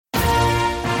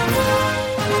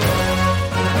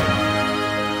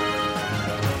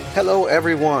Hello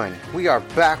everyone, we are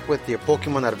back with the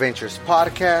Pokemon Adventures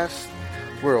podcast.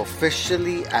 We're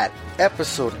officially at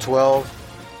episode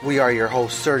 12. We are your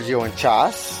hosts Sergio and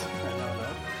Chas.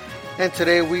 And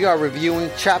today we are reviewing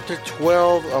chapter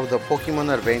 12 of the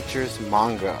Pokemon Adventures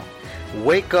manga.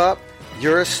 Wake Up,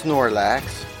 You're a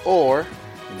Snorlax, or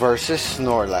versus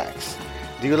Snorlax.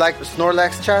 Do you like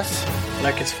Snorlax, Chas?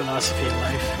 Like its philosophy in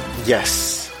life.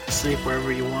 Yes. Sleep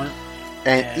wherever you want.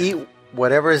 And eat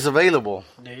whatever is available.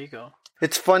 There you go.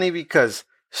 It's funny because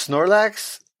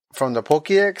Snorlax from the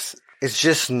Pokédex is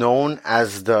just known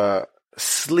as the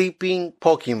sleeping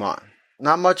Pokemon.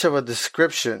 Not much of a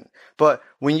description. But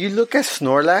when you look at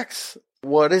Snorlax,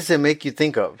 what does it make you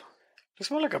think of? It's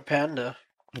more like a panda.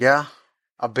 Yeah,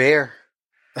 a bear.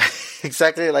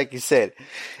 Exactly like you said.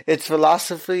 Its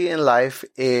philosophy in life,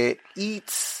 it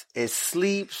eats, it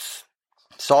sleeps.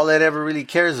 It's all it ever really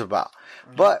cares about.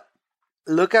 Mm-hmm. But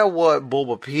look at what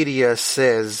Bulbapedia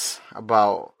says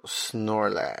about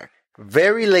Snorlax.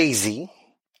 Very lazy,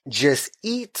 just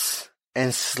eats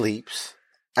and sleeps.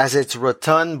 As its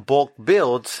rotund bulk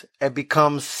builds, it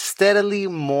becomes steadily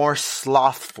more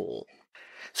slothful.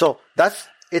 So that's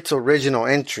its original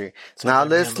entry. Now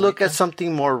let's look at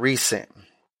something more recent.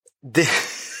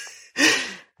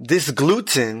 This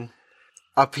gluten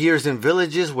appears in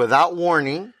villages without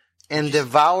warning and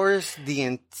devours the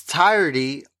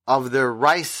entirety of their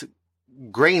rice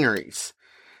granaries.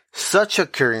 Such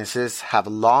occurrences have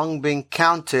long been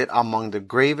counted among the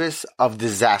gravest of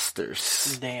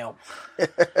disasters. Damn.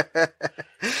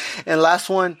 And last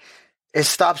one, it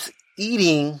stops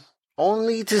eating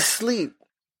only to sleep.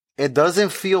 It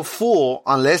doesn't feel full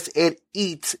unless it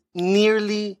eats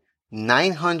nearly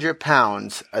 900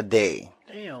 pounds a day.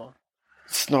 Damn.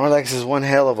 Snorlax is one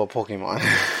hell of a Pokemon.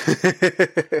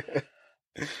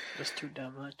 That's too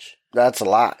damn much. That's a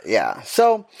lot, yeah.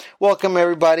 So, welcome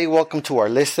everybody. Welcome to our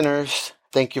listeners.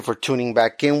 Thank you for tuning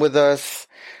back in with us.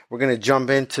 We're going to jump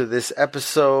into this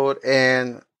episode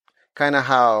and kind of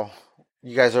how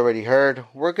you guys already heard.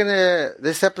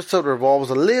 This episode revolves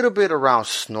a little bit around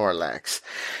Snorlax.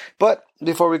 But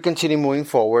before we continue moving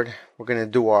forward, we're going to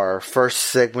do our first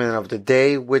segment of the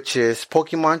day, which is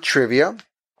Pokemon Trivia,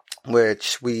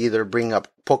 which we either bring up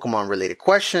Pokemon related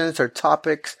questions or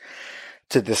topics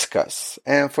to discuss.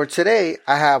 And for today,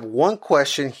 I have one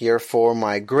question here for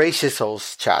my gracious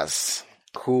host, Chaz,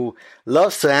 who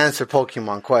loves to answer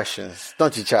Pokemon questions.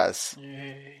 Don't you, Chaz?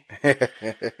 Yay.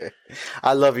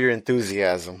 I love your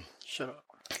enthusiasm. Shut up.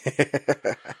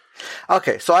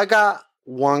 Okay, so I got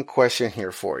one question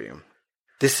here for you.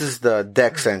 This is the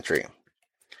Dex entry.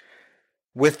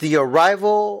 With the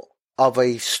arrival of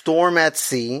a storm at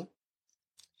sea,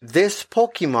 this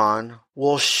Pokemon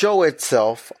will show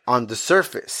itself on the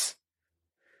surface.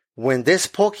 When this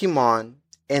Pokemon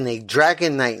and a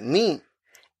Dragonite meet,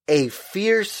 a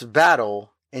fierce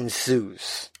battle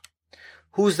ensues.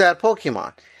 Who's that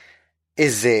Pokemon?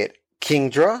 Is it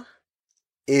Kingdra?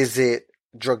 Is it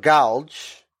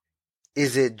Dragalge?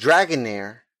 Is it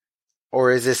Dragonair?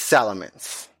 Or is it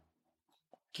Salamence?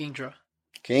 Kingdra.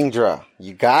 Kingdra.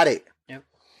 You got it.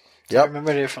 Yep. I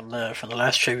remember it from the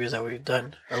last trivias that we've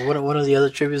done. Or one of the other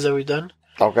trivias that we've done.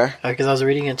 Okay. Because I was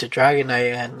reading into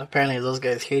Dragonite and apparently those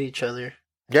guys hate each other.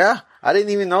 Yeah, I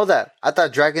didn't even know that. I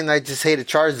thought Dragonite just hated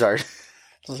Charizard.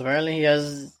 So apparently he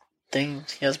has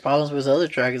problems with other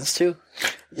dragons too.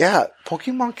 Yeah,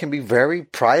 Pokemon can be very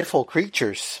prideful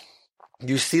creatures.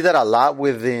 You see that a lot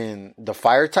within the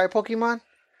Fire-type Pokemon.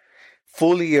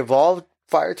 Fully evolved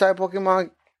Fire-type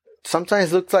Pokemon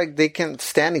sometimes looks like they can't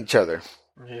stand each other.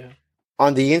 Yeah.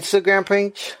 On the Instagram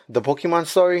page, the Pokemon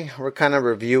story, we're kind of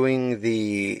reviewing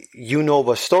the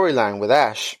Unova storyline with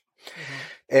Ash.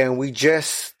 Mm-hmm. And we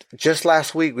just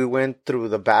last week, we went through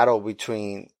the battle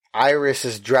between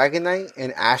Iris's Dragonite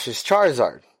and Ash's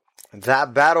Charizard.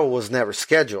 That battle was never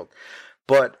scheduled.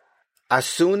 But as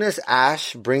soon as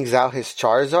Ash brings out his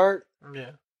Charizard,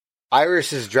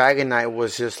 Iris's Dragonite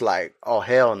was just like, oh,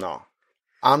 hell no.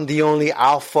 I'm the only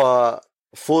alpha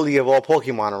fully evolved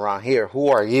Pokemon around here. Who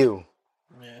are you?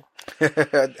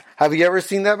 Yeah. Have you ever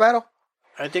seen that battle?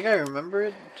 I think I remember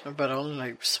it, but only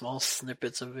like small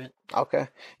snippets of it. Okay.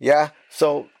 Yeah.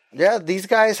 So, yeah, these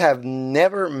guys have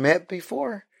never met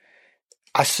before.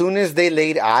 As soon as they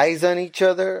laid eyes on each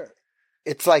other,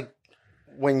 it's like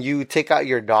when you take out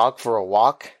your dog for a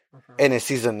walk and it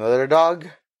sees another dog.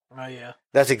 Oh, yeah.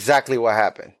 That's exactly what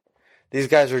happened. These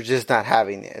guys were just not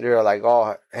having it. They were like,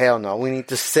 oh, hell no. We need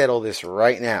to settle this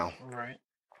right now. Right.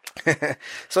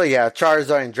 So, yeah,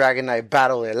 Charizard and Dragonite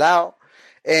battle it out.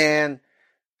 And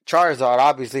Charizard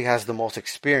obviously has the most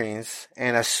experience.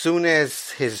 And as soon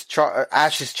as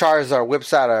Ash's Charizard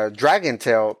whips out a Dragon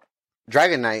Tail,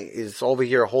 Dragonite is over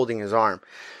here holding his arm.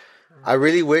 I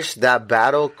really wish that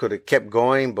battle could have kept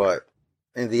going, but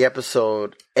in the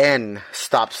episode, N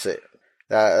stops it.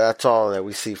 That's all that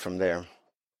we see from there.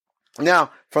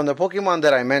 Now, from the Pokemon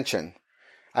that I mentioned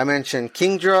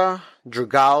Kingdra,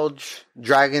 Dragalge,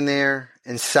 Dragonair,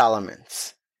 and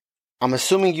Salamence. I'm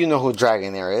assuming you know who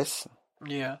Dragonair is.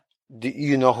 Yeah. Do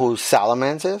you know who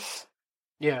Salamence is?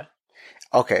 Yeah.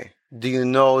 Okay. Do you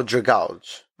know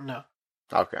Dragalge? No.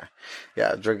 Okay.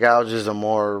 Yeah, Dragalge is a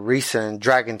more recent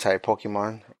Dragon-type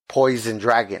Pokemon. Poison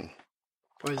Dragon.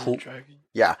 Poison Dragon.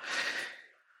 Yeah.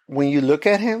 When you look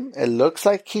at him, it looks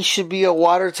like he should be a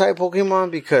Water-type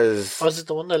Pokemon because... Oh, is it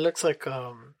the one that looks like,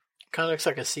 kind of looks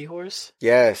like a seahorse?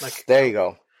 Yes, like, there you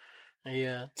go.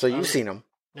 Yeah. So you've seen him.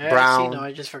 Yeah, brown. I've seen him.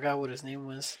 I just forgot what his name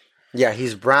was. Yeah,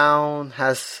 he's brown,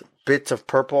 has bits of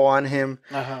purple on him.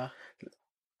 Uh-huh.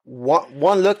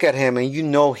 One look at him and you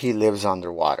know he lives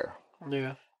underwater.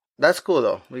 Yeah. That's cool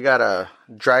though. We got a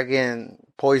dragon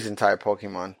poison type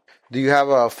Pokemon. Do you have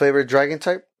a favorite dragon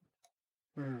type?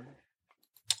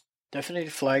 Definitely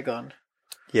Flygon.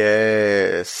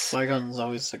 Yes. Flygon's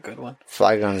always a good one.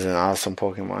 Flygon's an awesome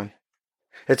Pokemon.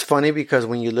 It's funny because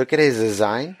when you look at his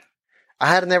design, I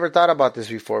had never thought about this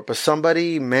before, but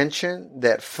somebody mentioned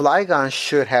that Flygon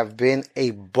should have been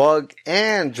a bug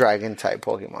and dragon type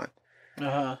Pokemon.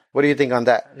 Uh-huh. What do you think on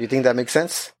that? Do you think that makes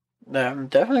sense? That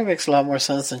definitely makes a lot more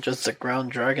sense than just the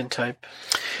ground dragon type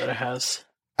that it has.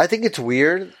 I think it's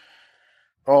weird.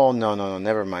 Oh, no,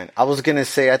 never mind. I was going to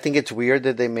say, I think it's weird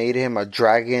that they made him a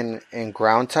dragon and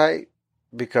ground type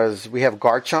because we have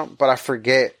Garchomp, but I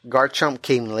forget Garchomp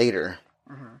came later.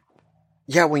 Mm-hmm.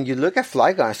 Yeah, when you look at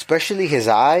Flygon, especially his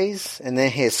eyes and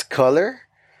then his color,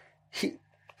 he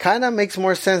kind of makes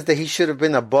more sense that he should have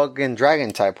been a bug and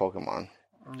dragon type Pokemon.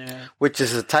 Yeah. Which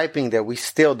is a typing that we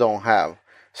still don't have.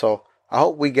 So I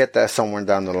hope we get that somewhere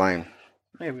down the line.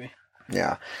 Maybe.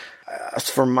 Yeah. As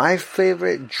for my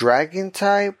favorite dragon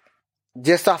type,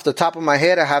 just off the top of my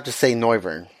head, I have to say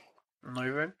Noivern.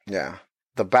 Noivern? Yeah.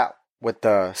 The bat with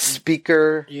the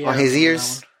speaker on his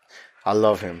ears. I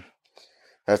love him.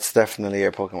 That's definitely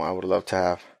a Pokemon I would love to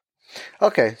have.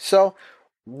 Okay, so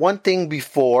one thing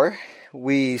before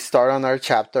we start on our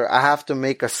chapter, I have to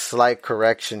make a slight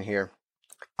correction here.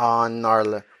 On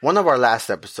one of our last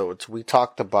episodes, we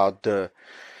talked about the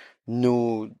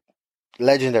new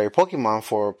legendary Pokemon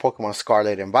for Pokemon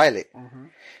Scarlet and Violet. Mm-hmm.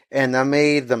 And I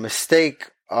made the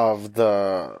mistake of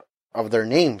their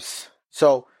names.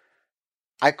 So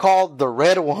I called the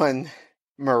red one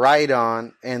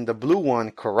Miraidon and the blue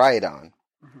one Koraidon.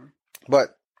 Mm-hmm.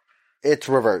 But it's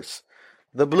reverse.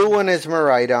 The blue one is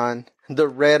Miraidon, the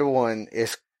red one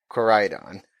is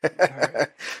Koraidon. Right.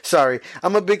 Sorry,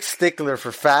 I'm a big stickler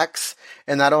for facts,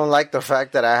 and I don't like the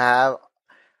fact that I have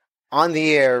on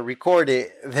the air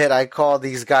recorded that I call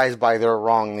these guys by their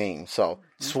wrong name. So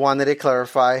just wanted to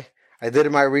clarify. I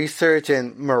did my research,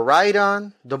 and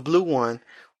Miraidon, the blue one,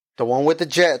 the one with the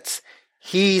jets,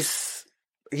 he's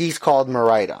called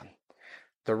Miraidon.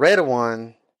 The red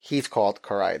one, he's called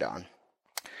Koraidon.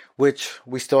 Which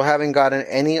we still haven't gotten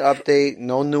any update,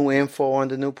 no new info on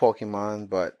the new Pokemon,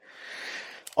 but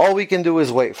all we can do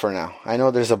is wait for now. I know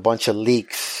there's a bunch of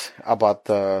leaks about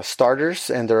the starters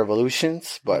and their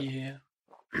evolutions, but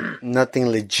nothing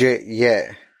legit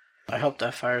yet. I hope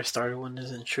that fire starter one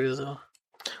isn't true, though.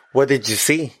 What did you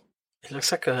see? It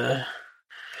looks like a...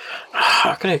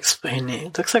 How can I explain it?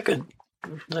 It looks like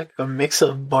a mix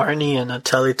of Barney and a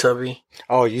Teletubby.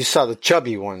 Oh, you saw the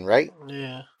chubby one, right?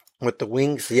 Yeah. With the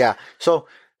wings? Yeah. So,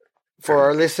 for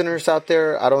our listeners out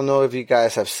there, I don't know if you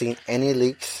guys have seen any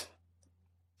leaks.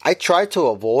 I try to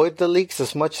avoid the leaks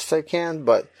as much as I can,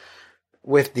 but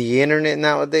with the internet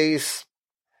nowadays,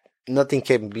 nothing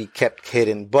can be kept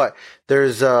hidden. But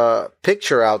there's a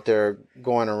picture out there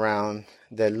going around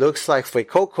that looks like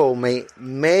Fuecoco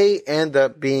may end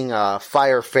up being a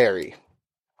fire fairy.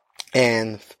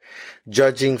 And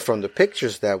judging from the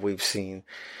pictures that we've seen,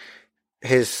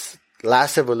 his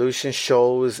last evolution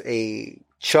shows a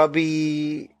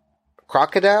chubby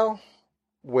crocodile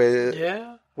with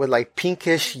like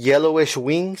pinkish, yellowish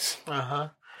wings. Uh-huh.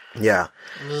 Yeah.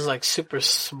 And there's like super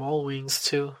small wings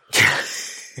too.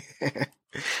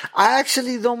 I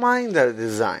actually don't mind that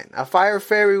design. A fire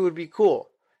fairy would be cool.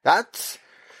 That's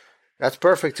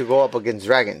perfect to go up against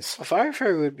dragons. A fire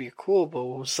fairy would be cool,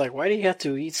 but it's like, why do you have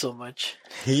to eat so much?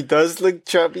 He does look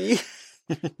chubby.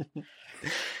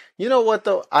 You know what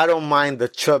though? I don't mind the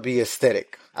chubby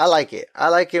aesthetic. I like it. I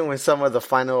like it when some of the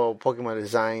final Pokemon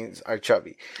designs are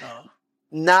chubby. Oh.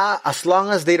 Nah, as long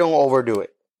as they don't overdo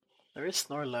it. There is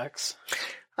Snorlax.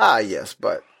 Ah, yes,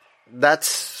 but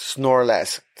that's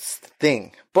Snorlax's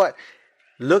thing. But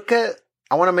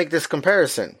I want to make this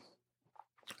comparison.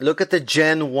 Look at the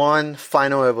Gen 1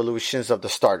 final evolutions of the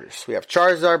starters. We have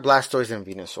Charizard, Blastoise, and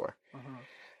Venusaur. Mm-hmm.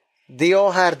 They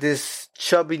all had this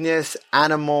chubbiness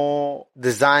animal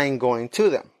design going to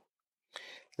them.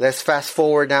 Let's fast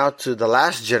forward now to the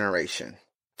last generation.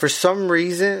 For some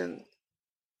reason,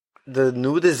 the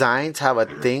new designs have a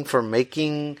thing for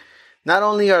making... Not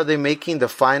only are they making the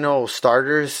final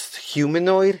starters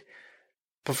humanoid,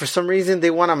 but for some reason they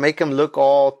want to make them look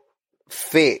all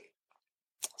fit.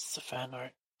 It's the fan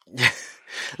art.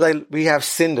 Like, we have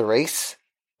Cinderace.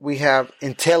 We have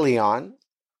Inteleon.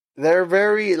 They're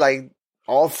very, like,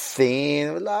 all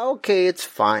thin. Like, okay, it's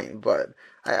fine, but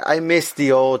I miss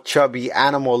the old chubby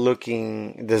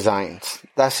animal-looking designs.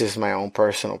 That's just my own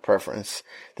personal preference.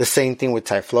 The same thing with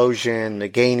Typhlosion,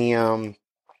 Meganium,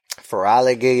 for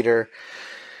Alligator.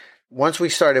 Once we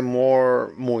started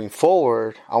more moving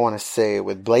forward, I want to say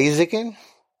with Blaziken,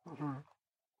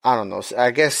 I don't know.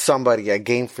 I guess somebody at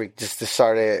Game Freak just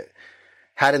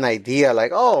had an idea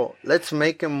like, oh, let's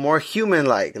make them more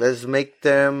human-like. Let's make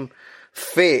them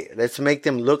fit. Let's make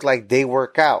them look like they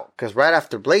work out. Because right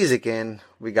after Blaziken,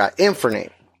 we got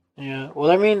Infernape. Yeah.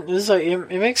 Well, I mean, it's like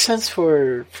it makes sense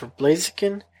for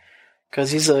Blaziken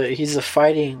because he's a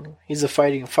fighting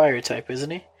fire type,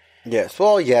 isn't he? Yes.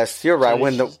 Well, yes, you're right.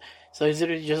 So he's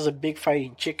literally just a big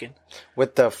fighting chicken.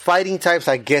 With the fighting types,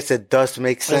 I guess it does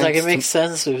make sense. It's like it makes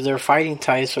sense if they're fighting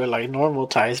types or like normal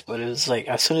types, but it's like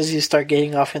as soon as you start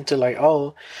getting off into like,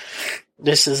 oh,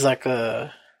 this is like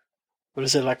a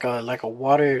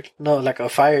like a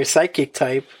fire psychic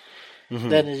type,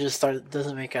 then it just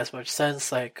doesn't make as much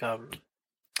sense. Like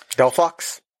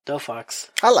Delphox.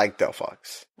 I like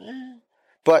Delphox,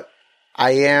 but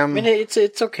I mean,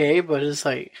 it's okay, but it's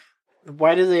like,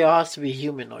 why do they all have to be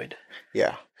humanoid?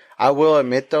 Yeah. I will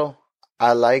admit, though,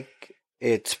 I like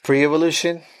its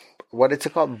pre-evolution. What is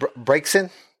it called?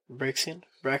 Braixen?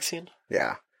 Braixen?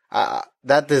 Yeah.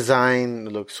 That design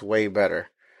looks way better.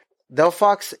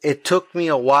 Delphox, it took me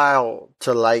a while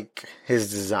to like his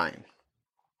design.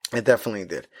 It definitely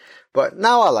did. But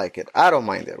now I like it. I don't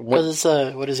mind it. Because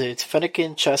it's, what is it? It's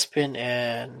Fennekin, Chespin,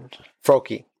 and...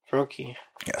 Froakie.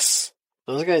 Yes.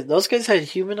 Those guys had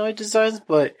humanoid designs,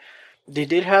 but they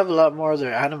did have a lot more of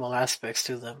their animal aspects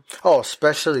to them. Oh,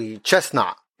 especially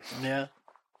Chestnut. Yeah.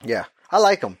 Yeah. I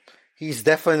like him. He's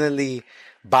definitely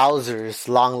Bowser's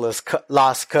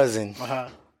lost cousin. Uh-huh.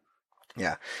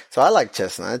 Yeah. So I like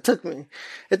Chestnut. It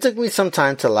took me some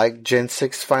time to like Gen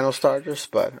 6 final starters,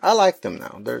 but I like them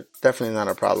now. They're definitely not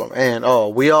a problem. And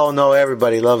we all know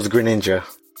everybody loves Greninja.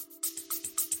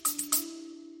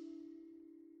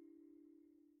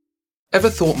 Ever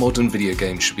thought modern video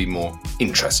games should be more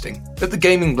interesting? At the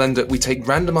Gaming Blender, we take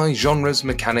randomized genres,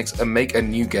 mechanics, and make a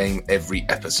new game every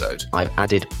episode. I've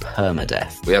added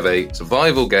permadeath. We have a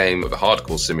survival game of a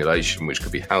hardcore simulation, which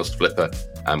could be House Flipper,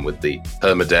 and with the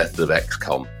permadeath of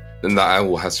XCOM. And that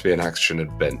all has to be an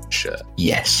action-adventure.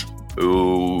 Yes.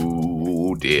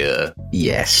 Oh dear.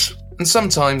 Yes. And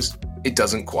sometimes it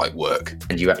doesn't quite work.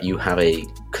 And you have a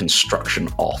construction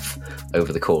off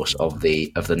over the course of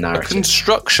the narrative. A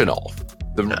construction off.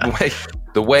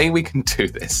 The way we can do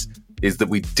this is that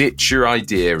we ditch your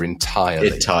idea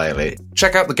entirely.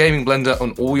 Check out the Gaming Blender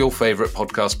on all your favourite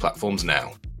podcast platforms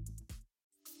now.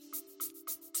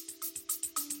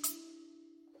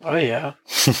 Oh yeah.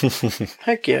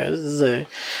 Heck yeah. This is a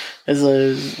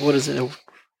what is it?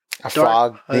 A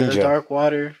frog ninja. A dark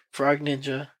water frog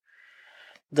ninja.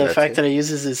 The fact that it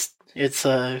uses its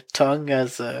tongue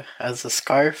as a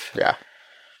scarf. Yeah.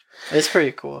 It's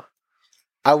pretty cool.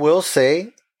 I will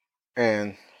say,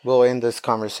 and we'll end this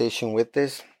conversation with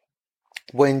this,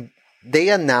 when they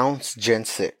announced Gen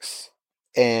 6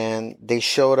 and they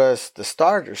showed us the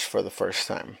starters for the first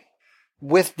time,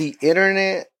 with the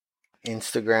internet,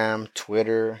 Instagram,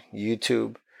 Twitter,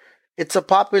 YouTube, it's a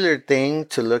popular thing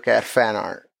to look at fan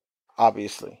art,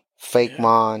 obviously. Fake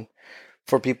Mon,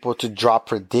 for people to drop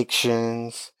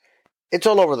predictions. It's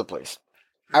all over the place.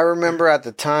 I remember at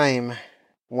the time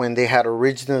when they had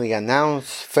originally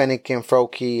announced Fennekin,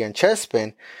 Froakie, and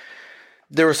Chespin,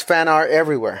 there was fan art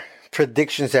everywhere,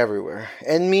 predictions everywhere.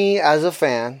 And me, as a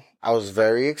fan, I was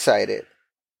very excited.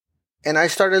 And I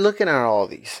started looking at all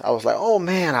these. I was like, oh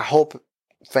man, I hope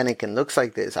Fennekin looks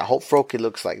like this. I hope Froakie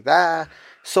looks like that.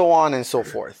 So on and so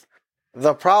forth.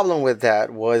 The problem with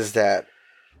that was that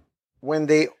when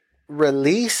they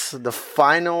release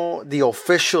the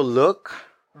official look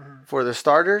for the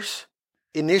starters,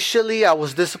 initially I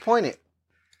was disappointed.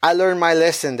 I learned my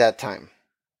lesson that time.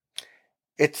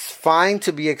 It's fine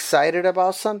to be excited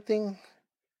about something,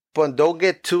 but don't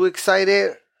get too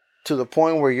excited to the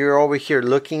point where you're over here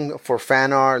looking for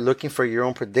fan art, looking for your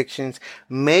own predictions,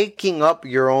 making up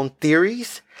your own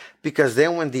theories, because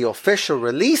then when the official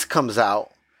release comes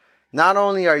out, not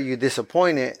only are you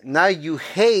disappointed, now you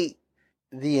hate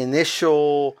the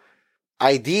initial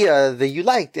idea that you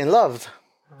liked and loved.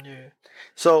 Yeah.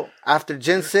 So after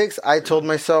Gen 6, I told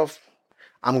myself,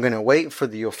 I'm going to wait for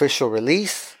the official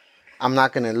release. I'm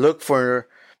not going to look for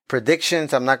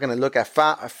predictions. I'm not going to look at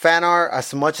fan art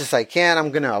as much as I can.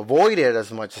 I'm going to avoid it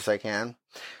as much as I can,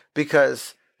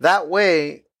 because that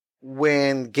way,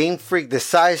 when Game Freak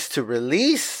decides to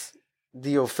release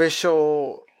the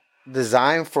official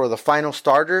design for the final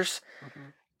starters,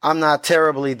 I'm not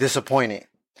terribly disappointed,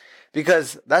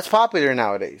 because that's popular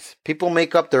nowadays. People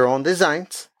make up their own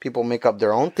designs. People make up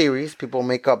their own theories. People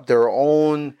make up their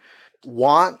own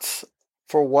wants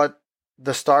for what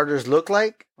the starters look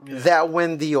like. Yeah. That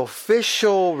when the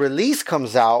official release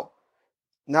comes out,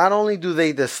 not only do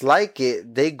they dislike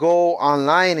it, they go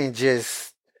online and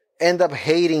just end up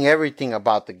hating everything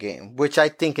about the game, which I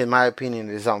think, in my opinion,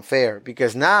 is unfair,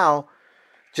 because now,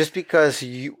 just because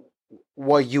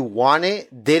what you wanted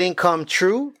didn't come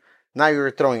true, now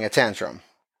you're throwing a tantrum.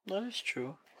 That is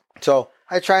true. So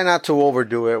I try not to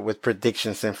overdo it with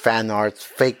predictions and fan arts,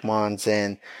 fake mons,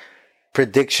 and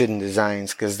prediction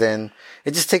designs, because then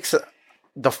it just takes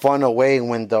the fun away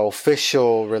when the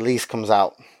official release comes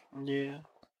out. Yeah.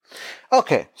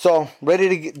 Okay, so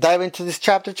ready to dive into this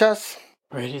chapter, Chas?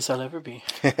 Ready as I'll ever be.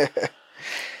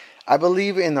 I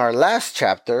believe in our last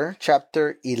chapter,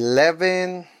 chapter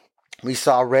 11, we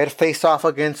saw Red face off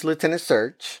against Lieutenant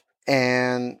Surge,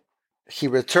 and he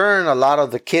returned a lot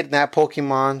of the kidnapped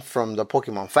Pokemon from the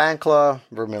Pokemon Fan Club,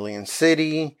 Vermilion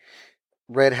City.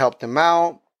 Red helped him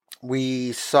out.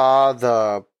 We saw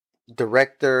the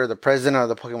director, the president of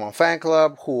the Pokemon Fan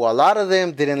Club, who a lot of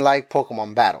them didn't like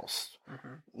Pokemon battles,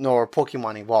 nor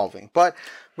Pokemon evolving. But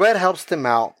Red helps them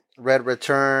out. Red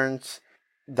returns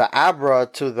the Abra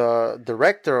to the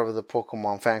director of the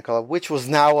Pokemon Fan Club, which was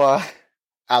now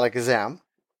Alakazam.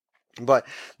 But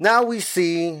now we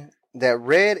see that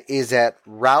Red is at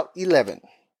Route 11.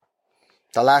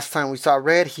 The last time we saw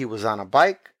Red, he was on a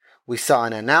bike. We saw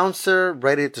an announcer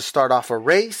ready to start off a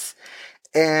race.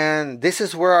 And this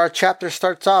is where our chapter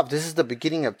starts off. This is the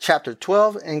beginning of chapter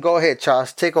 12. And go ahead,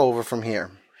 Chas, take over from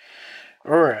here.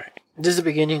 Alright. This is the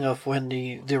beginning of when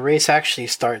the race actually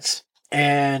starts.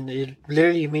 And it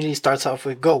literally immediately starts off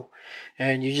with go.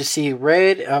 And you just see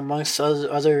Red amongst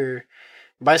other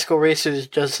bicycle racers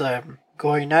just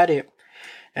going at it.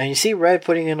 And you see Red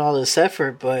putting in all this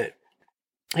effort, but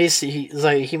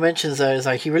he mentions that it's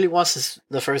like he really wants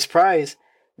the first prize,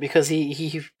 because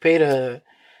he paid a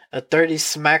 30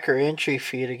 smacker entry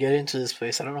fee to get into this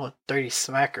place. I don't know what 30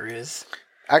 smacker is.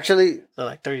 Actually, so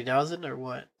like 30,000 or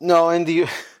what? No, in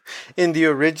the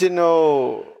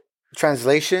original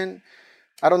translation,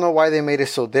 I don't know why they made it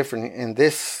so different in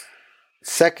this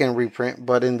second reprint,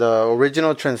 but in the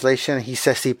original translation, he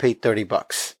says he paid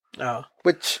 $30. Oh,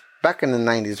 which back in the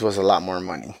 90s was a lot more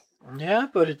money. Yeah,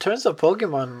 but it turns out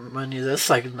Pokemon money, that's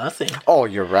like nothing. Oh,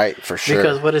 you're right, for sure.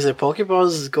 Because what is it?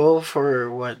 Pokeballs go for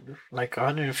what, like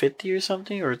 150 or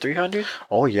something, or 300?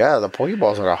 Oh yeah, the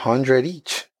Pokeballs are 100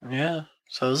 each. Yeah,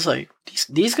 so it's like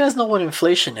these guys know what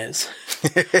inflation is.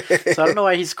 So I don't know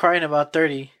why he's crying about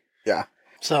 30. Yeah.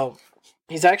 So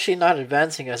he's actually not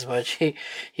advancing as much. He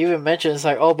even mentions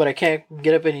like, oh, but I can't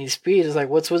get up any speed. It's like,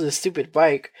 what's with this stupid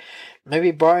bike?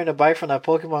 Maybe borrowing a bike from that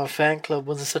Pokemon Fan Club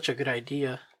wasn't such a good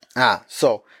idea.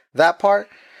 So that part,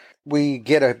 we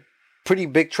get a pretty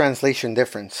big translation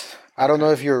difference. I don't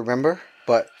know if you remember,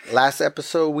 but last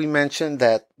episode we mentioned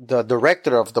that the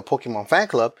director of the Pokemon Fan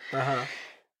Club,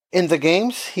 in the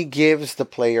games, he gives the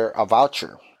player a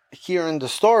voucher. Here in the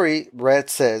story, Red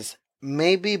says,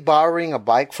 maybe borrowing a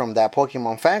bike from that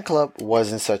Pokemon Fan Club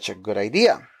wasn't such a good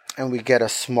idea. And we get a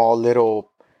small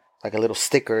little, like a little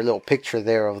sticker, a little picture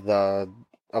there of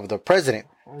the president.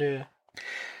 Yeah.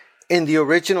 In the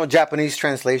original Japanese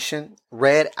translation,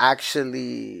 Red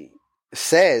actually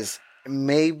says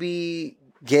maybe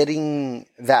getting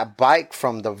that bike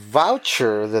from the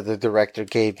voucher that the director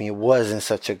gave me wasn't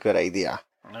such a good idea.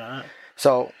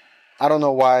 So I don't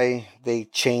know why they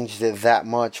changed it that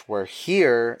much, where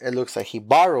here it looks like he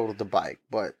borrowed the bike.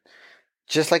 But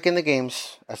just like in the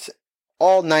games, as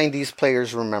all 90s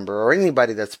players remember, or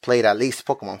anybody that's played at least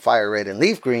Pokemon Fire Red and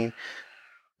Leaf Green,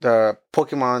 the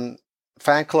Pokemon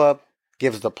Fan Club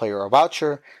gives the player a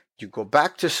voucher. You go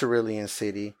back to Cerulean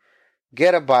City,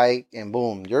 get a bike, and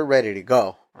boom, you're ready to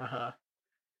go.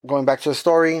 Going back to the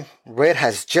story, Red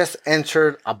has just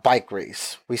entered a bike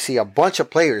race. We see a bunch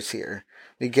of players here.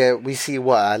 We see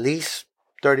what, at least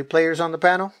 30 players on the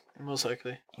panel? Most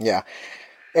likely. Yeah.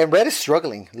 And Red is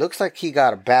struggling. Looks like he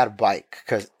got a bad bike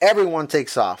because everyone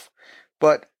takes off.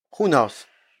 But who knows?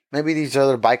 Maybe these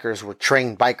other bikers were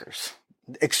trained bikers,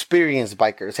 experienced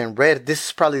bikers. And Red, this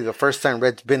is probably the first time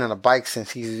Red's been on a bike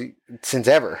since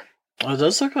ever. Oh, it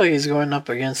does look like he's going up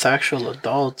against actual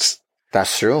adults.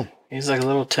 That's true. He's like a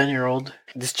little 10-year-old.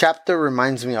 This chapter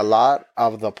reminds me a lot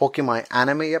of the Pokemon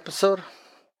anime episode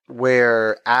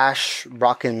where Ash,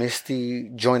 Brock, and Misty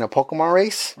join a Pokemon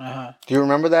race. Uh-huh. Do you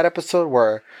remember that episode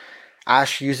where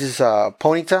Ash uses a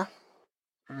Ponyta?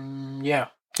 Yeah.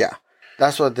 Yeah.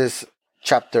 That's what this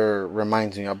chapter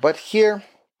reminds me of. But here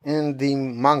in the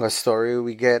manga story,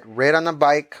 we get Red on a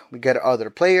bike, we get other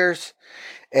players,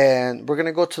 and we're going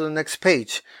to go to the next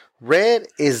page. Red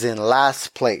is in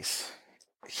last place.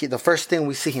 The first thing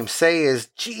we see him say is,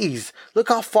 geez, look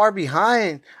how far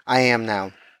behind I am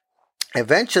now.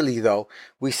 Eventually, though,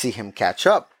 we see him catch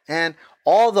up, and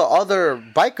all the other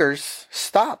bikers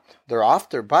stop. They're off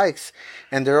their bikes,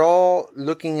 and they're all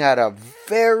looking at a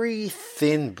very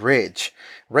thin bridge.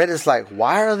 Red is like,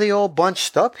 why are they all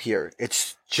bunched up here?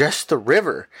 It's just a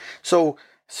river. So,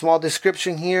 small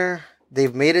description here.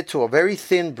 They've made it to a very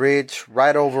thin bridge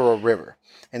right over a river,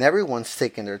 and everyone's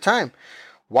taking their time.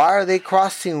 Why are they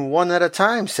crossing one at a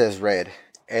time, says Red.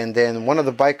 And then one of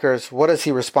the bikers, what does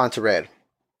he respond to Red?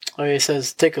 Oh, he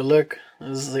says, take a look.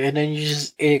 And then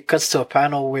it cuts to a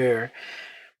panel where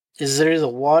there is a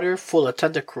water full of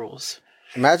tentacruels.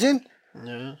 Imagine?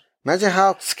 Yeah. Imagine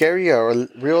how scary a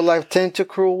real life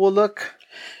tentacruel will look.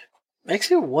 Makes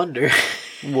you wonder.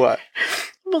 What?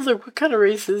 I was like, what kind of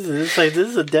race is this? It's like, this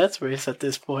is a death race at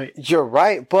this point. You're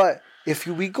right, but if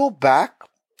we go back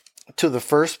to the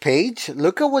first page,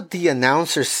 look at what the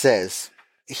announcer says.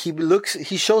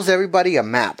 He shows everybody a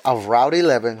map of Route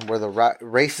 11 where the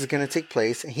race is going to take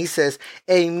place. And he says,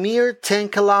 a mere 10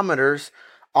 kilometers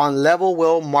on level,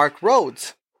 well-marked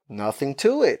roads. Nothing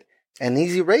to it. An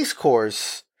easy race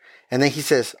course. And then he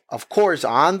says, of course,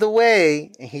 on the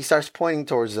way, and he starts pointing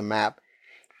towards the map.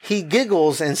 He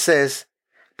giggles and says,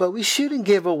 but we shouldn't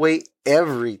give away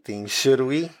everything, should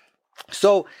we?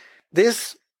 So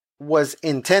this was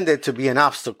intended to be an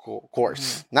obstacle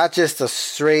course, not just a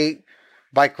straight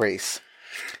bike race.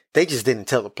 They just didn't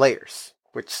tell the players,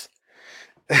 which...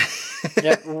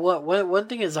 Yeah, one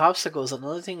thing is obstacles,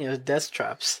 another thing is death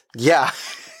traps. Yeah.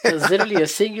 It's literally a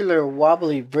singular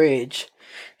wobbly bridge,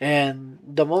 and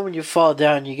the moment you fall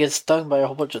down, you get stung by a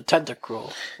whole bunch of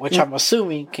tentacruel, which I'm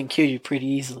assuming can kill you pretty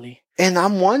easily. And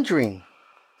I'm wondering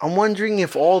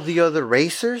if all the other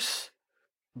racers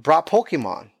brought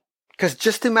Pokemon. Because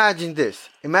just imagine this.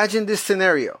 Imagine this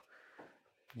scenario.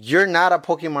 You're not a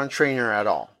Pokemon trainer at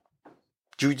all.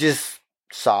 You just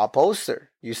saw a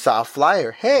poster. You saw a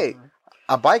flyer. Hey,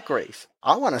 a bike race.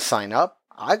 I want to sign up.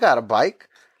 I got a bike.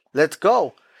 Let's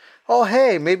go. Oh,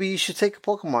 hey, maybe you should take a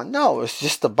Pokemon. No, it's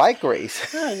just a bike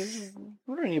race. Yeah,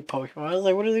 we don't need Pokemon. I was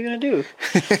like, what are they going to do?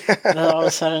 And then all of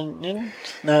a sudden,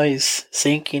 now he's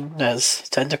sinking as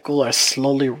tentacles are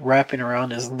slowly wrapping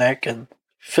around his neck and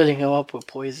filling him up with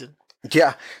poison.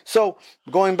 Yeah, so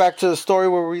going back to the story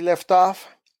where we left off,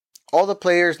 all the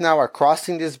players now are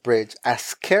crossing this bridge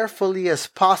as carefully as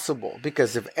possible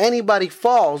because if anybody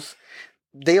falls,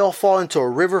 they all fall into a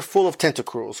river full of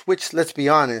tentacruels, which, let's be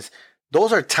honest,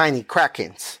 those are tiny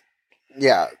krakens.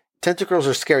 Yeah, tentacruels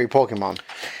are scary Pokemon.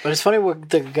 But it's funny what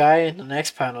the guy in the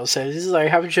next panel says. He's like,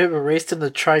 haven't you ever raced in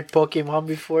the tri-Pokemon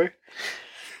before?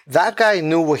 That guy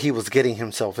knew what he was getting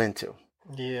himself into.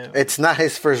 Yeah. It's not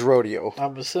his first rodeo.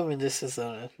 I'm assuming this is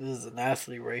an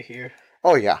athlete right here.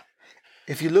 Oh, yeah.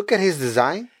 If you look at his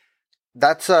design,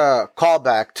 that's a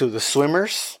callback to the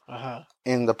swimmers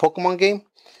in the Pokemon game.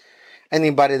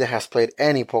 Anybody that has played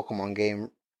any Pokemon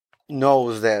game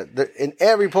knows that in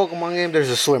every Pokemon game, there's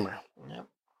a swimmer. Yep.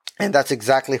 And that's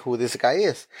exactly who this guy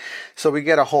is. So we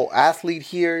get a whole athlete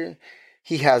here.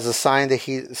 He has a sign that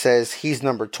he says he's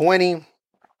number 20.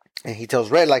 And he tells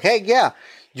Red, like, hey, yeah,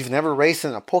 you've never raced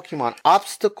in a Pokemon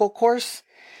obstacle course?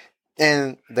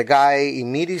 And the guy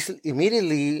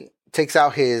immediately takes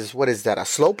out his, what is that, a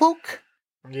Slowpoke?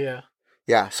 Yeah.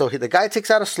 Yeah, so the guy takes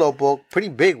out a Slowpoke, pretty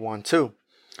big one too,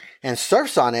 and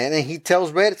surfs on it, and he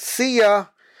tells Red, see ya.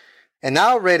 And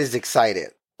now Red is excited.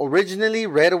 Originally,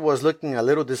 Red was looking a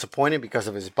little disappointed because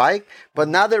of his bike, but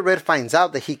now that Red finds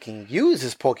out that he can use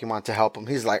his Pokemon to help him,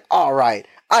 he's like, all right,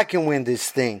 I can win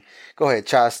this thing. Go ahead,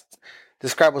 Chas.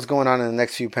 Describe what's going on in the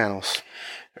next few panels.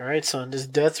 All right, so in this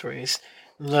death race,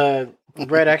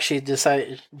 Red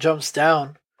actually jumps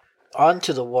down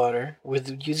onto the water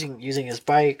with using his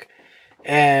bike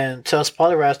and tells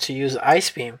Poliwrath to use Ice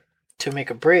Beam to make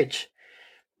a bridge.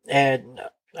 And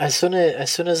as soon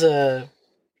as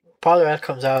Poliwrath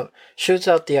comes out, shoots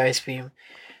out the ice beam,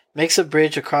 makes a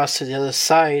bridge across to the other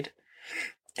side,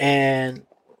 and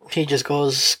he just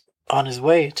goes on his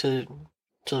way to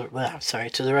the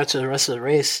rest of the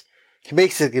race. He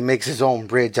basically makes his own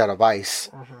bridge out of ice.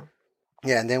 Mm-hmm.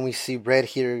 Yeah, and then we see Red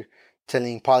here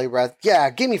telling Poliwrath, "Yeah,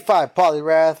 give me 5,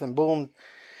 Poliwrath," and boom,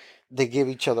 they give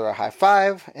each other a high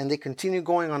five, and they continue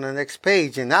going on the next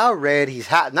page. And now Red,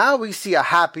 now we see a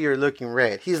happier looking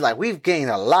Red. He's like, we've gained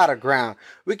a lot of ground.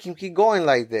 We can keep going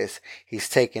like this. He's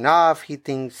taking off. He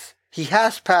thinks he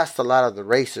has passed a lot of the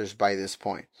racers by this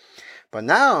point. But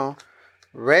now,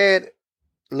 Red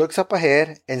looks up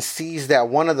ahead and sees that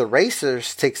one of the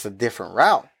racers takes a different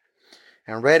route.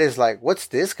 And Red is like, what's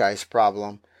this guy's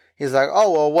problem? He's like,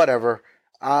 oh, well, whatever.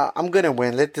 I'm going to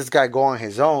win. Let this guy go on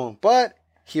his own. But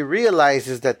he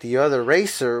realizes that the other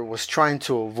racer was trying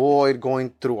to avoid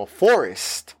going through a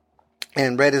forest.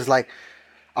 And Red is like,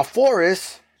 a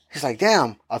forest? He's like,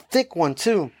 damn, a thick one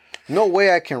too. No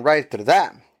way I can ride through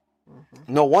that.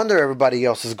 Mm-hmm. No wonder everybody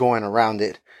else is going around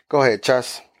it. Go ahead,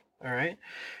 Chus. All right.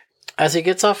 As he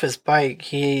gets off his bike,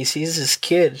 he sees this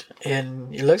kid,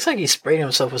 and it looks like he sprayed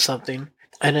himself with something.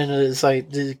 And then it's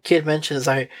like, the kid mentions,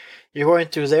 like, you're going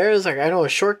through there? It's like, I know a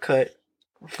shortcut.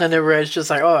 And then Red's just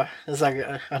like, oh, it's like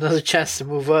another chance to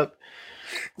move up.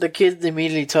 The kid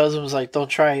immediately tells him, like, don't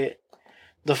try it.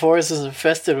 The forest is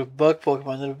infested with bug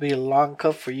Pokemon. It'll be a long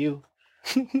cut for you.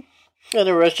 And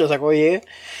the Red's just like, oh, yeah?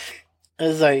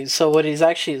 It's like, so what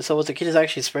the kid is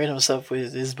actually spraying himself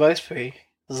with is bug spray.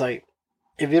 It's like,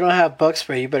 if you don't have bug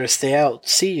spray, you better stay out.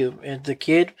 See you. And the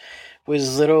kid with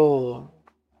his little...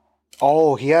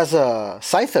 Oh, he has a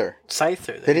Scyther.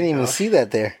 They didn't even see that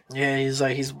there. Yeah,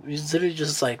 he's literally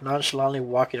just like nonchalantly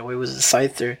walking away with his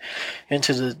Scyther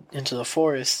into the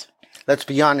forest. Let's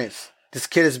be honest. This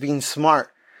kid is being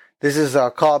smart. This is a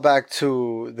callback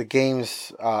to the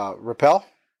game's Repel.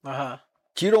 Uh-huh.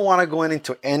 You don't want to go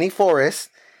into any forest,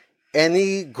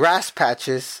 any grass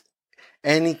patches,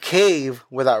 any cave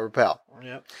without Repel.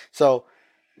 Yep. So,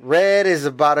 Red is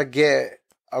about to get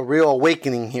a real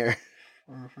awakening here.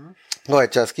 Mm-hmm. Go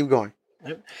ahead, Chus. Keep going.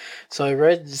 Yep. So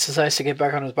Red decides to get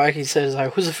back on his bike. He says,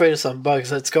 like, who's afraid of some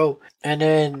bugs? Let's go. And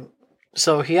then,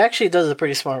 so he actually does a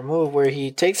pretty smart move where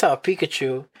he takes out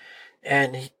Pikachu,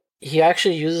 and he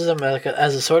actually uses him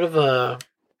as a sort of a,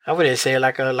 how would I say,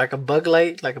 like a bug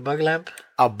light, like a bug lamp.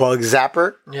 A bug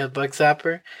zapper? Yeah, bug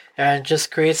zapper. And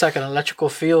just creates like an electrical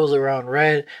field around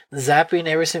Red, zapping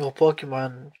every single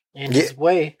Pokemon in his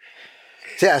way.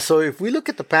 Yeah, so if we look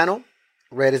at the panel,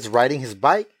 Red is riding his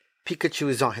bike, Pikachu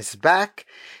is on his back,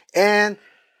 and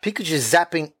Pikachu is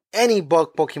zapping any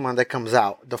bug Pokemon that comes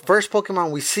out. The first Pokemon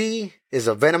we see is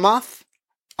a Venomoth,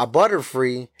 a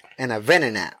Butterfree, and a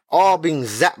Venonat, all being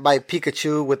zapped by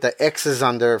Pikachu with the X's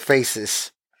on their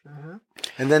faces. Mm-hmm.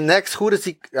 And then next, who does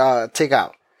he take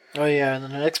out? Oh yeah, and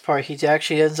then the next part, he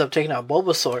actually ends up taking out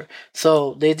Bulbasaur.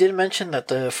 So they did mention that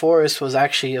the forest was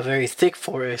actually a very thick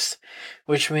forest,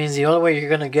 which means the only way you're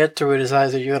going to get through it is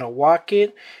either you're going to walk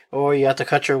it or you have to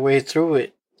cut your way through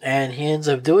it. And he ends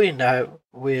up doing that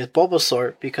with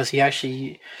Bulbasaur because he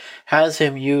actually has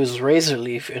him use Razor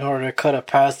Leaf in order to cut a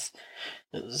path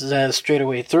straight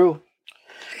away through.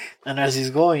 And as he's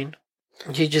going,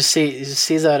 he just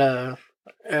sees that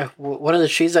one of the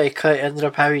trees that he cut ended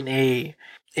up having a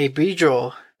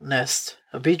Beedrill nest,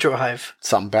 a Beedrill hive.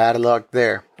 Some bad luck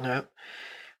there. Yeah.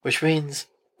 Which means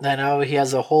that now he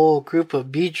has a whole group of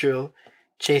Beedrill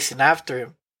chasing after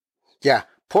him. Yeah,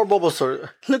 poor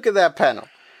Bulbasaur. Look at that panel.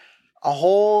 A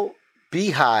whole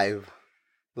beehive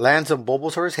lands on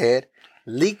Bulbasaur's head,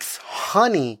 leaks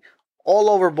honey all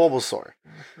over Bulbasaur.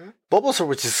 Mm-hmm. Bulbasaur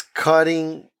was just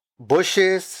cutting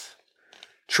bushes,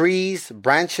 trees,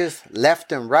 branches,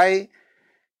 left and right.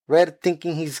 Red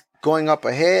thinking he's going up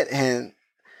ahead, and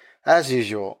as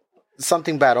usual,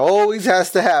 something bad always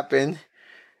has to happen.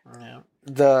 Yeah.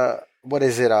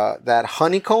 That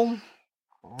honeycomb?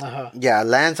 Uh-huh. Yeah,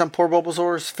 lands on poor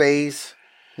Bulbasaur's face.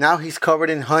 Now he's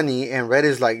covered in honey, and Red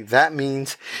is like, that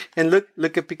means... And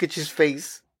look at Pikachu's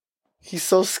face. He's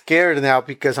so scared now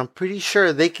because I'm pretty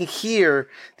sure they can hear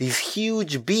these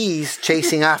huge bees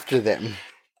chasing after them.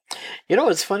 You know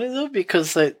what's funny though?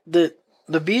 Because like the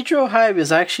Beedrill hive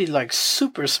is actually like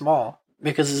super small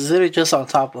because it's literally just on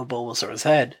top of Bulbasaur's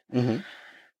head. Mm-hmm.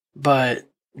 But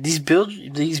these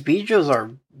Beedrills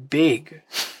are big.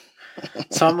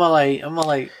 So I'm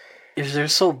like, if they're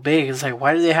so big, it's like,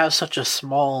 why do they have such a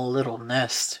small little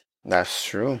nest? That's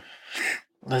true.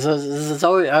 I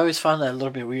always found that a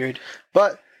little bit weird.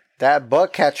 But that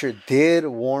bug catcher did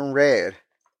warn Red,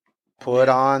 put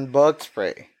on bug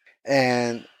spray.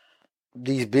 And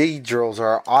these Beedrills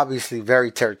are obviously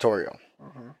very territorial.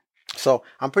 Mm-hmm. So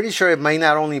I'm pretty sure it might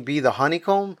not only be the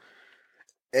honeycomb.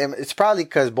 It's probably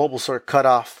because Bulbasaur cut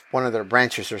off one of their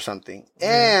branches or something.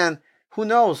 And who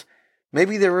knows?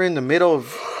 Maybe they were in the middle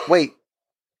of... Wait,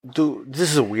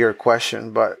 this is a weird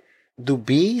question, but do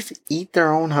bees eat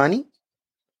their own honey?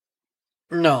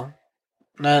 No,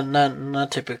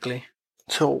 not typically.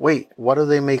 So wait, what do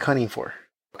they make honey for?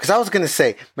 Because I was going to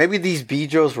say, maybe these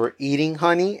Beedrills were eating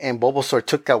honey and Bulbasaur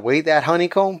took away that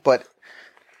honeycomb, but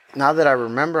now that I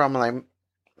remember, I'm like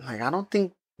I don't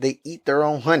think they eat their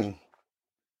own honey.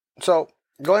 So,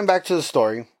 going back to the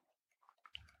story,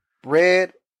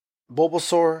 Red,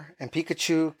 Bulbasaur, and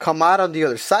Pikachu come out on the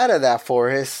other side of that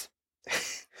forest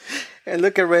and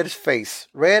look at Red's face.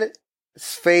 Red's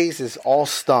face is all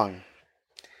stung.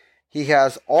 He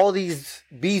has all these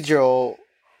Beedrill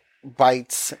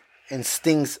bites and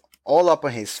stings all up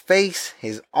on his face,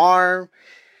 his arm.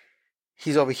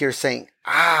 He's over here saying,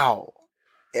 ow,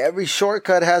 every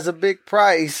shortcut has a big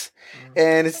price.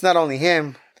 And it's not only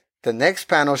him. The next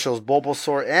panel shows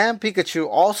Bulbasaur and Pikachu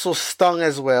also stung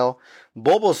as well.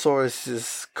 Bulbasaur is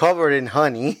just covered in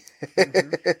honey.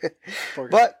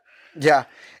 But, yeah,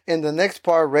 in the next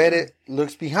part, Reddit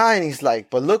looks behind. He's like,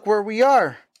 but look where we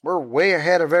are. We're way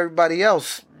ahead of everybody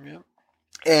else. Yep.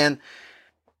 And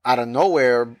out of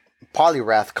nowhere,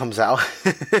 Poliwrath comes out.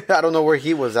 I don't know where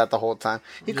he was at the whole time.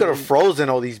 He could have frozen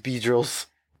all these Beedrills.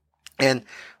 And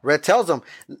Red tells them,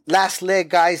 last leg,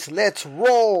 guys, let's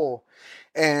roll.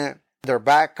 And they're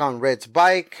back on Red's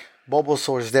bike.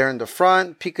 Bulbasaur's there in the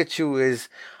front. Pikachu is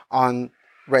on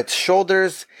Red's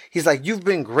shoulders. He's like, you've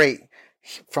been great.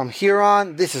 From here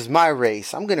on, this is my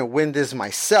race. I'm going to win this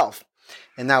myself.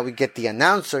 And now we get the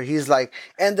announcer. He's like,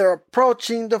 and they're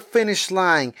approaching the finish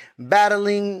line.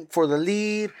 Battling for the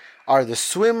lead are the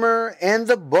swimmer and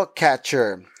the book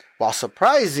catcher. While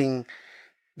surprising,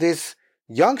 this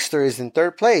youngster is in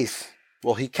third place.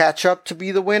 Will he catch up to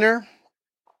be the winner?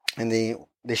 And they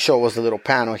show us a little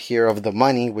panel here of the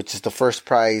money, which is the first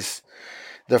prize,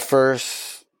 the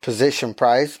first position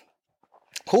prize.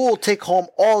 Who will take home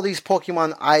all these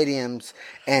Pokemon items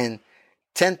and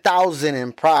 10,000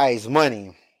 in prize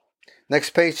money?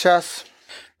 Next page, Chess.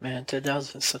 Man,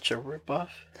 10,000 is such a ripoff.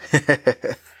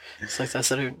 It's like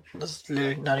that's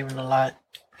literally not even a lot.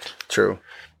 True.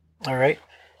 All right.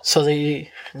 So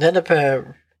they end up at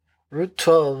Route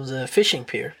 12, the fishing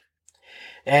pier.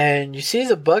 And you see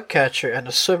the bug catcher and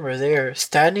the swimmer there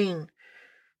standing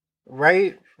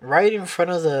right in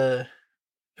front of a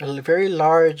very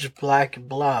large black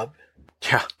blob.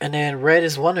 Yeah. And then Red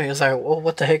is wondering, he's like, well,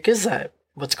 what the heck is that?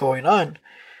 What's going on?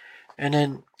 And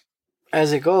then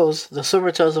as it goes, the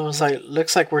swimmer tells him, it's like,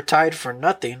 looks like we're tied for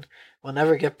nothing. We'll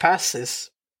never get past this.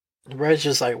 And Red's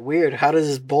just like, weird. How does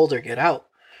this boulder get out?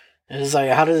 And it's like,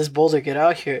 how did this boulder get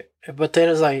out here? But then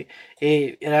it's like,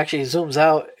 it actually zooms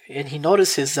out and he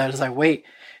notices that it's like, wait,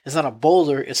 it's not a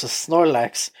boulder, it's a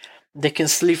Snorlax. They can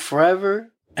sleep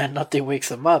forever and nothing wakes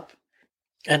them up.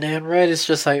 And then Red is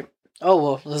just like, oh,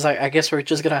 well, it's like, I guess we're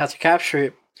just going to have to capture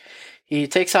it. He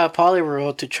takes out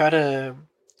Poliwrath to try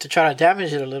to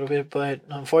damage it a little bit, but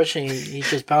unfortunately, he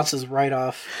just bounces right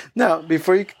off. Now,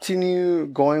 before you continue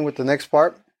going with the next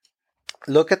part,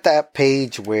 look at that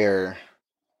page where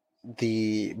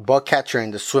the bug catcher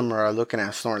and the swimmer are looking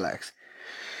at Snorlax.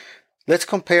 Let's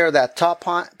compare that top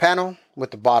panel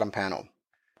with the bottom panel.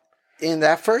 In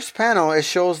that first panel, it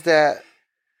shows that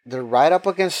they're right up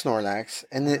against Snorlax,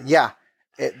 and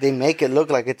they make it look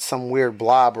like it's some weird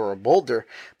blob or a boulder.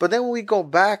 But then when we go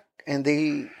back and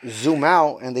they zoom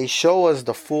out and they show us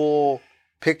the full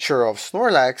picture of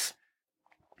Snorlax,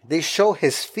 they show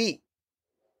his feet.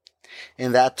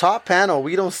 In that top panel,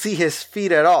 we don't see his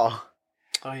feet at all.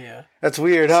 Oh yeah, that's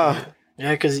weird, huh?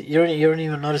 Yeah, because you don't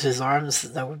even notice his arms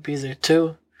that would be there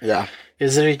too. Yeah,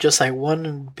 it's literally just like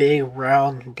one big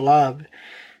round blob.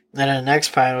 Then in the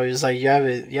next panel, it's like you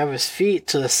have his feet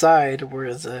to the side,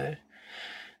 where the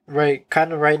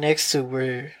right next to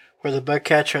where the bug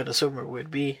catcher and the swimmer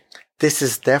would be. This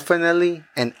is definitely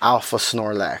an alpha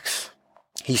Snorlax.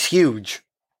 He's huge.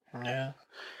 Yeah.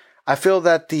 I feel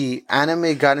that the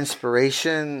anime got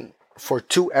inspiration for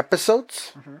 2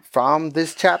 episodes from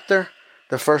this chapter.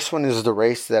 The first one is the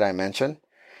race that I mentioned.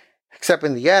 Except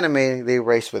in the anime, they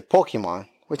race with Pokemon,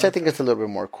 which I think is a little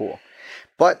bit more cool.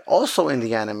 But also in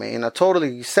the anime, in a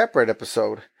totally separate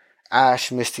episode,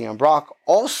 Ash, Misty, and Brock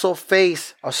also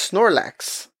face a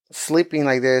Snorlax sleeping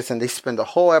like this, and they spend the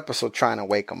whole episode trying to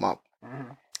wake him up.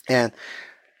 And,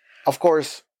 of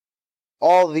course,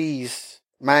 all these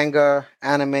manga,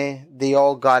 anime, they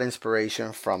all got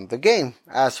inspiration from the game.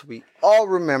 As we all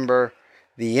remember,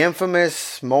 the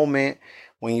infamous moment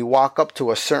when you walk up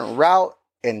to a certain route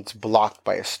and it's blocked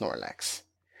by a Snorlax.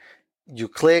 you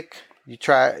click, you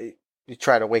try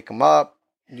to wake him up.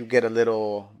 You get a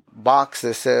little box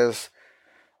that says,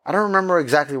 I don't remember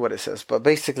exactly what it says, but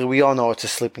basically we all know it's a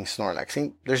sleeping Snorlax.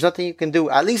 And there's nothing you can do,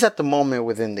 at least at the moment,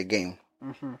 within the game.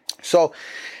 Mm-hmm. So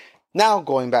now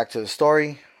going back to the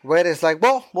story, Red is like,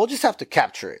 well, we'll just have to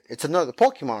capture it. It's another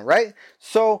Pokemon, right?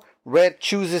 So Red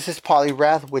chooses his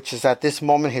Poliwrath, which is at this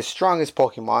moment his strongest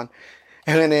Pokemon.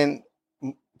 And then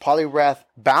Poliwrath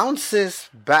bounces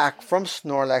back from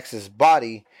Snorlax's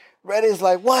body. Red is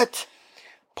like, what?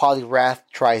 Poliwrath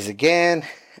tries again.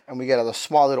 And we get a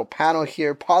small little panel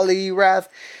here. Poliwrath,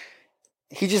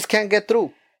 he just can't get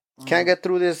through. Can't get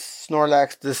through this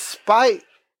Snorlax, despite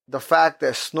the fact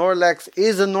that Snorlax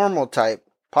is a normal type.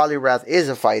 Poliwrath is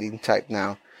a fighting type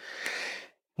now.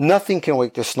 Nothing can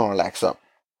wake the Snorlax up.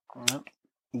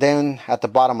 Then at the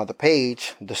bottom of the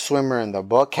page, the swimmer and the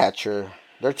bug catcher,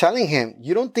 they're telling him,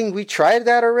 you don't think we tried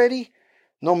that already?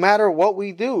 No matter what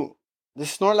we do, the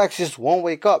Snorlax just won't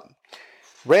wake up.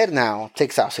 Red now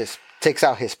takes out his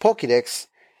Pokédex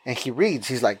and he reads.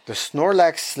 He's like, the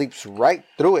Snorlax sleeps right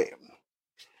through it.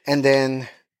 And then,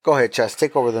 go ahead, Chess,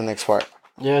 take over the next part.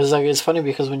 Yeah, it's funny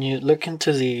because when you look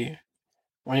into the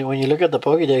when you look at the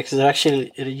Pokédex,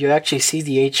 you actually see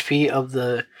the HP of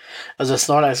the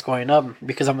Snorlax going up,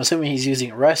 because I'm assuming he's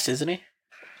using rest, isn't he?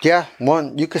 Yeah,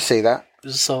 you could say that.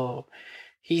 So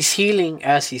he's healing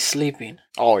as he's sleeping.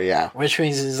 Oh yeah, which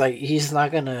means it's like he's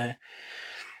not gonna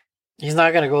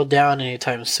go down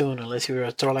anytime soon unless you were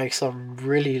to throw like some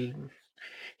really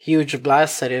huge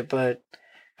blast at it. But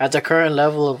at the current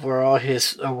level of where all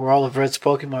of Red's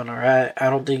Pokemon are at, I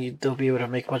don't think they'll be able to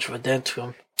make much of a dent to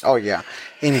him. Oh yeah,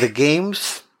 in the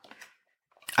games,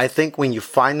 I think when you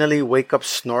finally wake up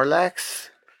Snorlax,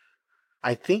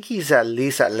 I think he's at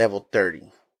least at level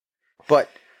 30. But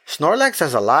Snorlax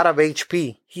has a lot of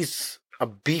HP. He's a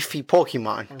beefy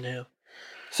Pokemon. Yeah.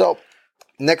 So,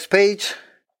 next page.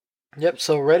 Yep,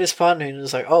 so Red is pondering.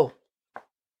 It's like, no,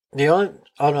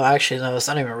 actually, no, it's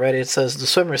not even Red. It says, the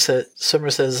swimmer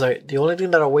says, like, the only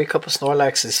thing that'll wake up a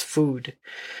Snorlax is food.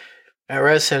 And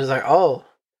Red says, like, oh,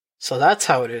 so that's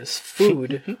how it is,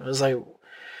 food. I was like,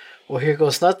 well, here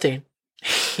goes nothing.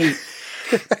 He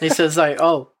says, like,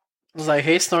 oh, I was like,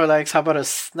 hey, Snorlax, how about a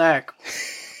snack?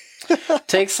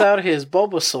 Takes out his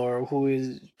Bulbasaur, who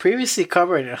is previously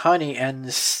covered in honey and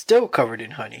is still covered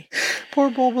in honey. Poor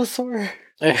Bulbasaur.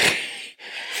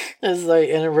 It's like,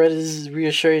 and Red is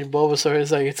reassuring Bulbasaur.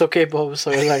 It's like, it's okay,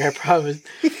 Bulbasaur. It's like, I promise.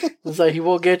 It's like, he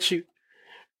won't get you.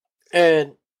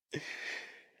 And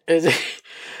the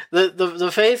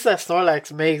face that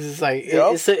Snorlax makes is like,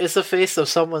 yep. It's a face of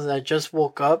someone that just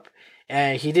woke up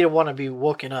and he didn't want to be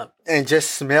woken up. And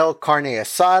just smell carne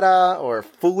asada or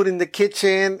food in the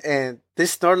kitchen, and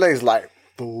this Snorlax is like,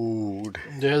 food.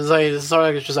 There's like,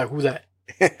 Snorlax is just like, who that?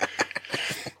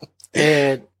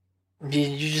 And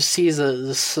you just see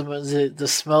the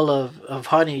smell of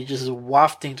honey just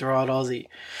wafting throughout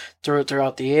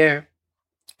throughout the air.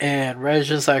 And Red's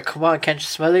just like, come on, can't you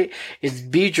smell it? It's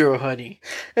Beedrill honey.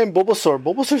 And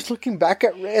Bulbasaur's looking back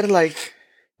at Red like,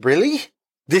 really?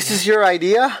 This is your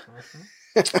idea?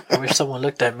 I wish someone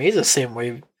looked at me the same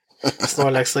way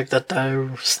Snorlax looked at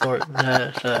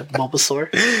Bulbasaur.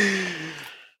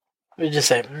 We just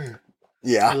said,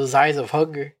 yeah, those eyes of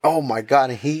hunger. Oh my god!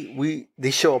 And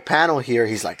they show a panel here.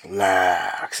 He's like,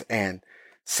 Lax, and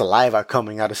saliva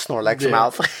coming out of Snorlax's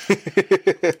mouth.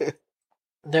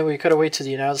 Then we could have waited to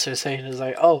the announcer saying, it's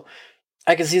like, oh,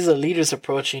 I can see the leaders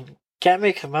approaching. Can't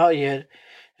make them out yet.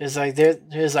 It's like, there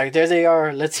they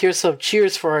are. Let's hear some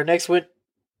cheers for our next win.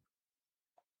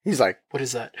 He's like, what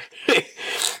is that?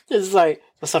 It's like,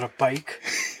 that's not a bike.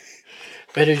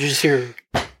 Better just hear.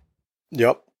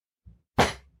 Yep.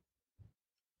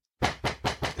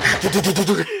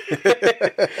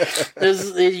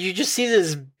 You just see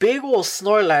this big old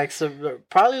Snorlax,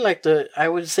 probably like I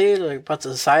would say like about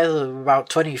the size of about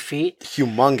 20 feet.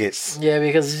 Humongous. Yeah,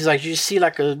 because it's like you see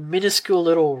like a minuscule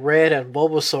little Red and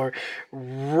Bulbasaur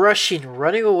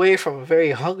running away from a very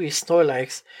hungry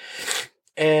Snorlax,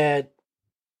 and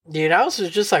the announcer's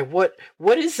just like, what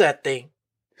is that thing?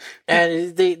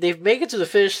 And they make it to the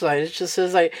finish line. It just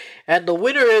says like, and the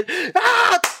winner is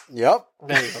Yep.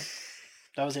 There you go.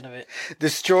 That was the end of it.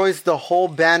 Destroys the whole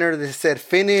banner that said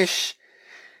finish.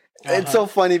 It's so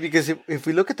funny because if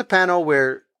we look at the panel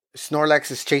where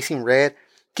Snorlax is chasing Red,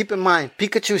 keep in mind,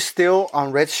 Pikachu's still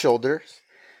on Red's shoulders.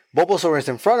 Bulbasaur is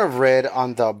in front of Red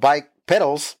on the bike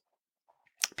pedals.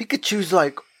 Pikachu's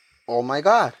like, oh my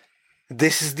god,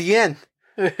 this is the end.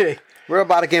 We're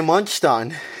about to get munched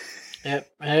on. Yep.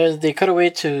 And they cut away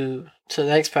to the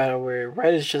next panel where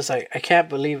Red is just like, I can't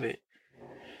believe it.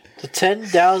 The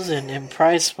 10,000 in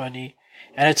prize money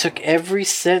And it took every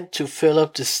cent to fill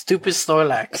up the stupid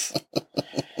Snorlax.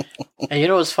 And you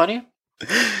know what's funny?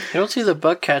 You don't see the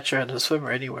bug catcher and the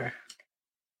swimmer anywhere.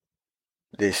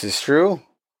 This is true.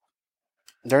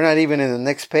 They're not even in the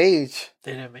next page.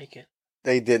 They didn't make it.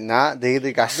 They did not. They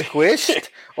either got squished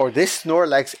or this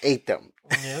Snorlax ate them.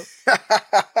 Yep.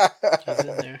 It's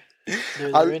in there.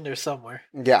 They're in there somewhere.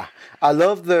 Yeah. I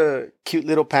love the cute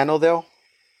little panel, though,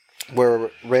 where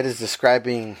Red is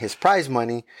describing his prize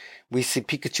money. We see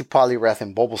Pikachu, Poliwrath,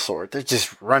 and Bulbasaur. They're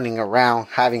just running around,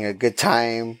 having a good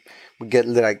time. We get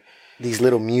like these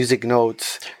little music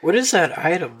notes. What is that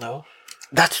item, though?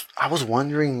 I was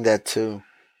wondering that, too.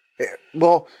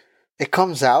 It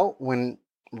comes out when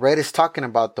Red is talking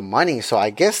about the money, so I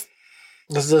guess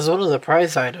There's one of the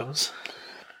prize items,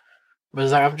 but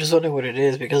it's like, I'm just wondering what it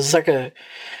is because it's like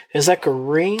a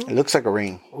ring. It looks like a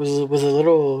ring with a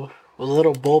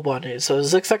little bulb on it. So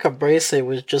it looks like a bracelet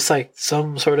with just like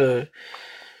some sort of,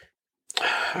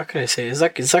 how can I say? It's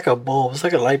like a bulb. It's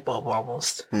like a light bulb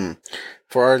almost.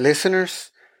 For our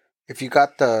listeners, if you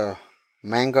got the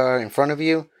manga in front of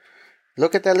you,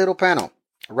 look at that little panel.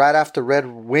 Right after Red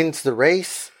wins the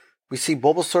race, we see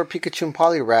Bulbasaur, Pikachu, and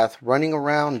Poliwrath running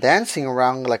around, dancing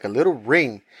around like a little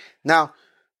ring. Now,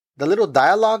 the little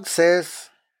dialogue says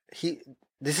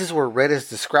this is where Red is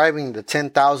describing the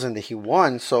 10,000 that he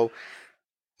won. So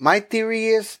my theory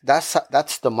is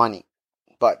that's the money.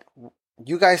 But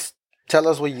you guys tell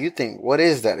us what you think. What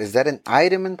is that? Is that an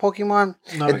item in Pokemon?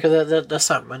 No, because that's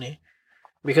not money.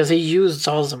 Because he used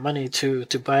all the money to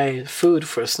buy food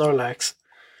for Snorlax.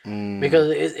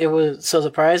 Because it was, so the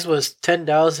prize was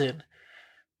 10,000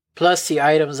 plus the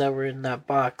items that were in that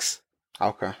box.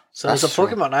 Okay. So it's a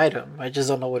Pokemon item. I just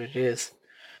don't know what it is.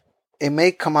 It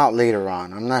may come out later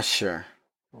on. I'm not sure.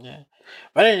 Yeah.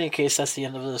 But in any case, that's the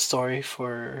end of the story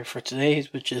for today,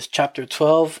 which is chapter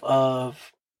 12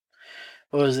 of,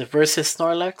 what was it, versus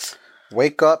Snorlax?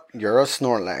 Wake up, you're a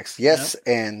Snorlax. Yes,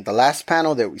 yep. And the last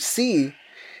panel that we see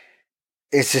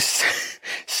is just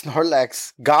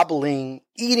Snorlax gobbling,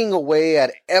 eating away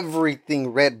at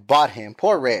everything Red bought him.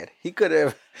 Poor Red. He could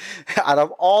have, out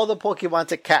of all the Pokemon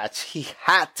to catch, he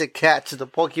had to catch the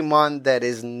Pokemon that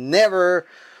is never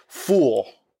full.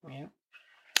 Yeah.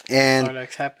 And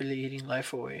Snorlax happily eating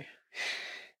life away.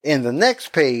 In the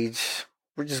next page,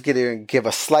 we're just going to give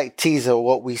a slight teaser of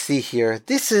what we see here.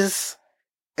 This is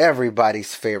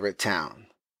everybody's favorite town.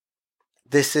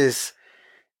 This is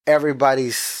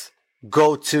everybody's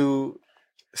go-to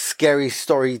scary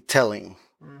storytelling.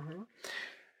 Mm-hmm.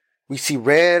 We see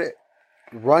Red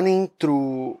running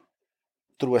through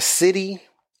a city.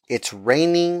 It's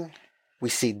raining. We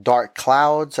see dark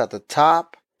clouds at the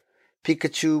top.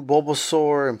 Pikachu,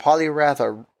 Bulbasaur, and Poliwrath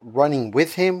are running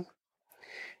with him.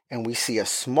 And we see a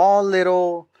small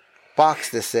little box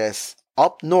that says,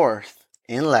 "Up North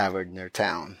in Lavender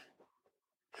Town."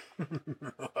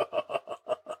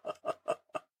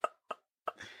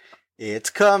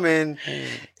 It's coming.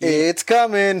 It's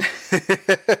coming.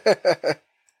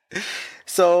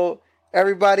 So,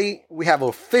 everybody, we have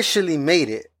officially made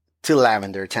it to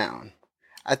Lavender Town.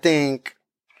 I think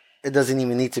it doesn't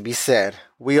even need to be said.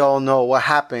 We all know what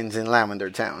happens in Lavender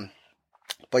Town.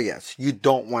 But yes, you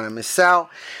don't want to miss out.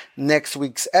 Next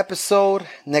week's episode,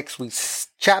 next week's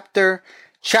chapter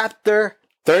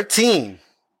 13.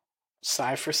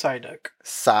 Psy for Psyduck.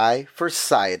 Psy for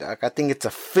Psyduck. I think it's a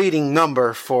fitting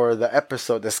number for the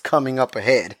episode that's coming up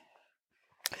ahead.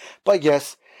 But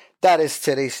yes, that is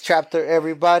today's chapter,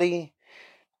 everybody.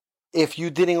 If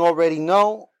you didn't already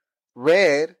know,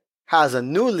 Red has a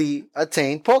newly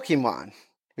attained Pokemon.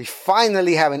 We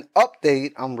finally have an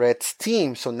update on Red's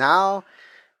team. So now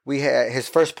we had his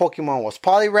first Pokemon was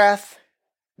Poliwrath,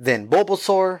 then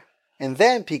Bulbasaur, and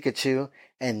then Pikachu,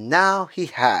 and now he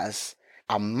has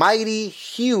a mighty,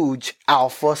 huge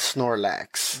Alpha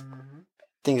Snorlax. Mm-hmm.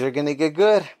 Things are going to get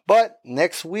good. But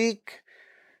next week,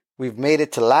 we've made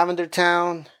it to Lavender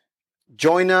Town.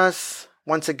 Join us.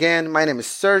 Once again, my name is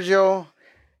Sergio.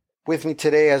 With me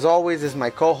today, as always, is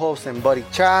my co-host and buddy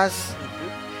Chaz.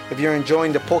 Mm-hmm. If you're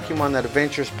enjoying the Pokemon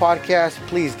Adventures podcast,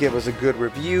 please give us a good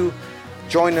review.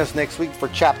 Join us next week for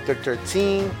Chapter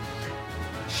 13.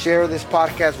 Share this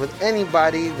podcast with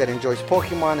anybody that enjoys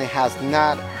Pokemon and has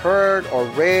not heard or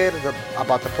read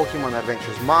about the Pokemon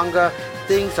Adventures manga.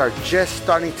 Things are just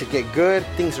starting to get good.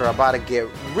 Things are about to get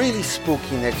really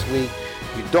spooky next week.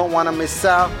 You don't want to miss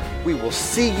out. We will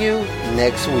see you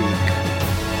next week.